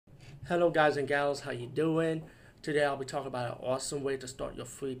Hello guys and gals, how you doing? Today I'll be talking about an awesome way to start your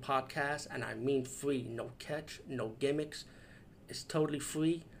free podcast, and I mean free, no catch, no gimmicks. It's totally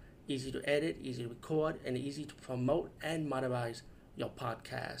free, easy to edit, easy to record, and easy to promote and monetize your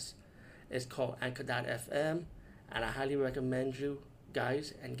podcast. It's called Anchor.fm, and I highly recommend you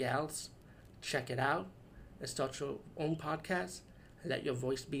guys and gals check it out and start your own podcast and let your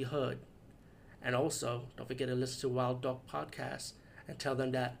voice be heard. And also, don't forget to listen to Wild Dog Podcast and tell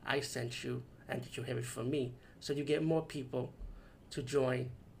them that I sent you and that you hear it from me. So you get more people to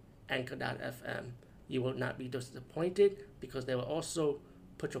join Anchor.fm. You will not be disappointed because they will also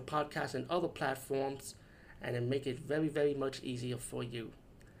put your podcast in other platforms and then make it very, very much easier for you.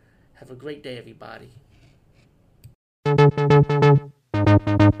 Have a great day, everybody.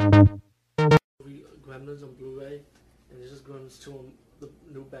 Gremlins on Blu-ray, and this is Gremlins 2 on the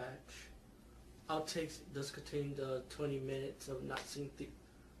new batch. Outtakes does contain the 20 minutes of not seeing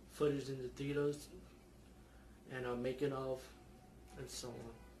footage in the theaters and making of and so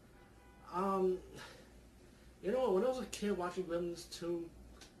on. When I was a kid watching Gremlins 2,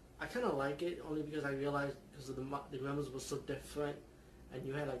 I kind of like it only because I realized because of the Gremlins was so different, and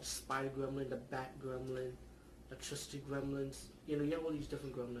you had like Spider Gremlin, the Bat Gremlin, Electricity Gremlins. You have all these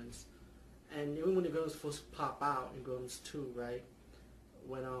different Gremlins, and even when the Gremlins first pop out in Gremlins 2, right,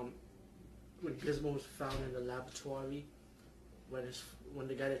 when Gizmo was found in the laboratory, when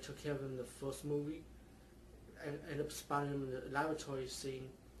the guy that took care of him in the first movie ended up spotting him in the laboratory scene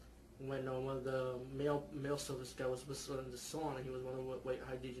when one of the mail service guy was whistling the song, and he was wondering, wait,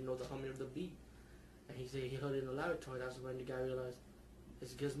 how did you know the humming of the bee? And he said he heard it in the laboratory. That's when the guy realized,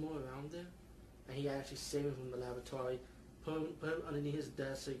 is Gizmo around there? And he actually saved him from the laboratory, put him underneath his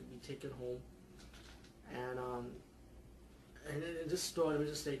desk so he could be taken home. And in this story, we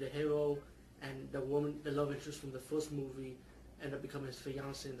just say the hero and the woman, the love interest from the first movie, end up becoming his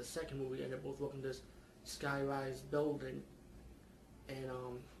fiance in the second movie, and they're both working this sky-rise building in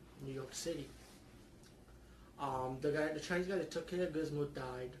New York City. The Chinese guy that took care of Gizmo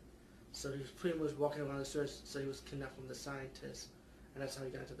died, so he was pretty much walking around the street, so he was kidnapped from the scientist, and that's how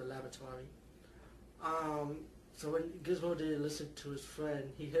he got into the laboratory. So when Gizmo didn't listen to his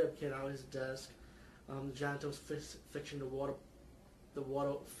friend, he hit up Kid out of his desk. The janitor was fixing the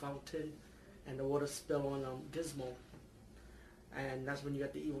water fountain, and the water spill on Gizmo, and that's when you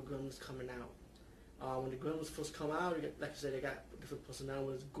got the evil Gremlins coming out. When the Gremlins first come out, like I said, they got different personalities.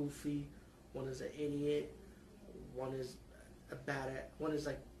 One is goofy, one is an idiot, one is a one is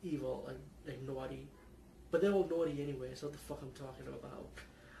like evil, like naughty, but they're all naughty anyway. So what the fuck I'm talking about?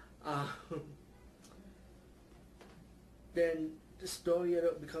 Then the story ended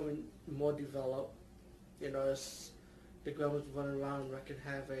up becoming more developed. It's the Gremlins running around wrecking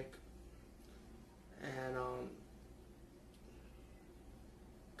havoc. And,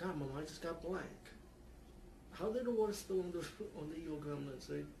 God, my mind just got blank. How did the water spill on the evil Gremlins?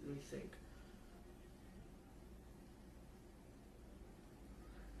 Let me think.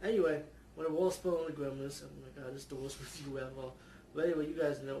 Anyway, when the water spilled on the Gremlins, oh my God, this is the worst review ever. But anyway, you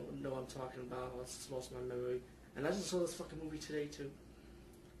guys know what I'm talking about. I just lost my memory. And I just saw this fucking movie today, too.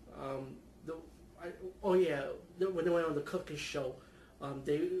 When they went on the cooking show,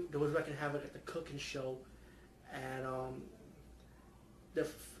 they was wrecking havoc at the cooking show, and they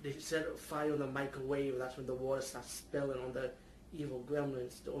set fire on the microwave. That's when the water started spilling on the evil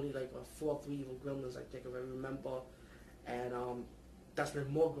Gremlins. The only like 4 or 3 evil Gremlins I think I remember, and that's when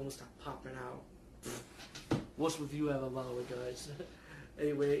more Gremlins start popping out. Worst review ever, by the way, guys.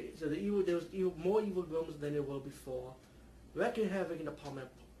 Anyway, so there was more evil Gremlins than there were before. Wrecking havoc in the apartment.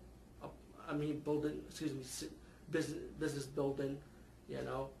 Business building,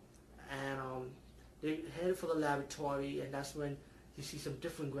 and they headed for the laboratory, and that's when you see some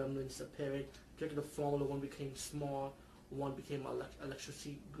different Gremlins appearing. Drinking the formula, one became small, one became an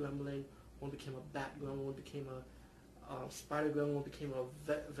electricity Gremlin, one became a bat Gremlin, one became a spider Gremlin, one became a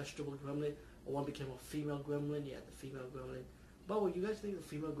vegetable Gremlin, or one became a female Gremlin. Yeah, the female Gremlin. But what you guys think the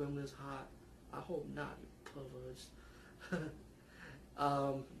female Gremlin is hot? I hope not, you perverts.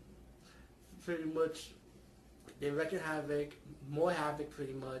 Pretty much, they wrecked havoc, more havoc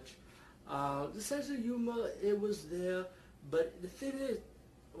pretty much. The sense of humor, it was there, but the thing is,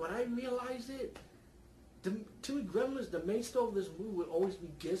 when I realized it, to me, Gremlins, the main star of this movie would always be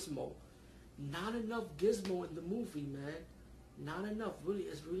Gizmo. Not enough Gizmo in the movie, man. Not enough, really,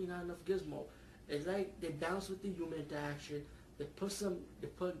 it's really not enough Gizmo. It's like they balance with the human interaction, they put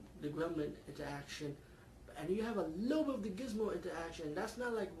the Gremlin into action, and you have a little bit of the Gizmo interaction, and that's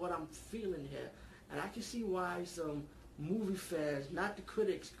not like what I'm feeling here. And I can see why some movie fans, not the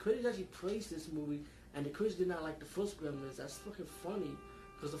critics actually praised this movie, and the critics did not like the first Gremlins. That's fucking funny,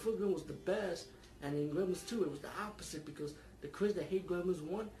 because the first Gremlins was the best, and in Gremlins 2 it was the opposite, because the critics that hate Gremlins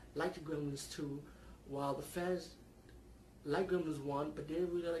 1 liked the Gremlins 2, while the fans like Gremlins 1, but they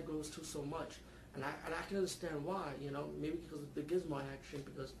didn't really like Gremlins 2 so much. And I can understand why, you know, maybe because of the Gizmo action,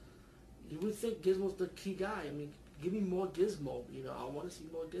 because you would think Gizmo's the key guy. I mean, give me more Gizmo, you know, I want to see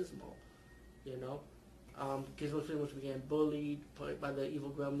more Gizmo, you know. Gizmo pretty much began bullied by the evil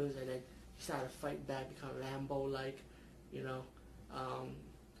Gremlins, and then he started to fight back, become Rambo-like, you know.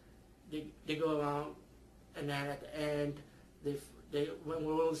 They go around, and then at the end, when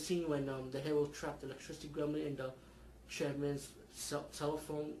we're on the scene when the hero trapped the electricity gremlin in the chairman's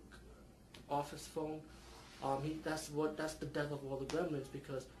telephone office phone. That's the death of all the gremlins,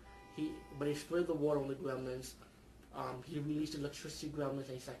 because but he sprayed the water on the gremlins. He released the electricity gremlins,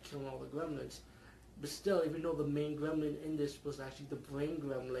 and he started killing all the gremlins. But still, even though the main gremlin in this was actually the brain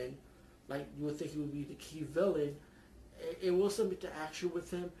gremlin, like you would think he would be the key villain, it was some interaction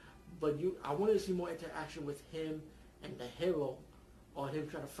with him. But I wanted to see more interaction with him and the hero, or him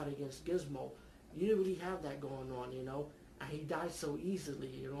trying to fight against Gizmo. You didn't really have that going on, you know. And he died so easily,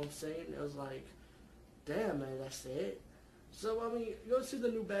 you know what I'm saying? It was like, damn, man, that's it. So, I mean, going to see the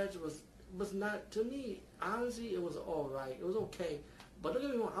new badge was not, to me, honestly, it was alright. It was okay. But don't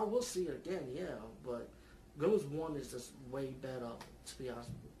get me wrong, I will see it again, yeah. But Gremlins 1 is just way better, to be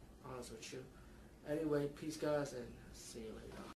honest with you. Anyway, peace, guys, and see you later.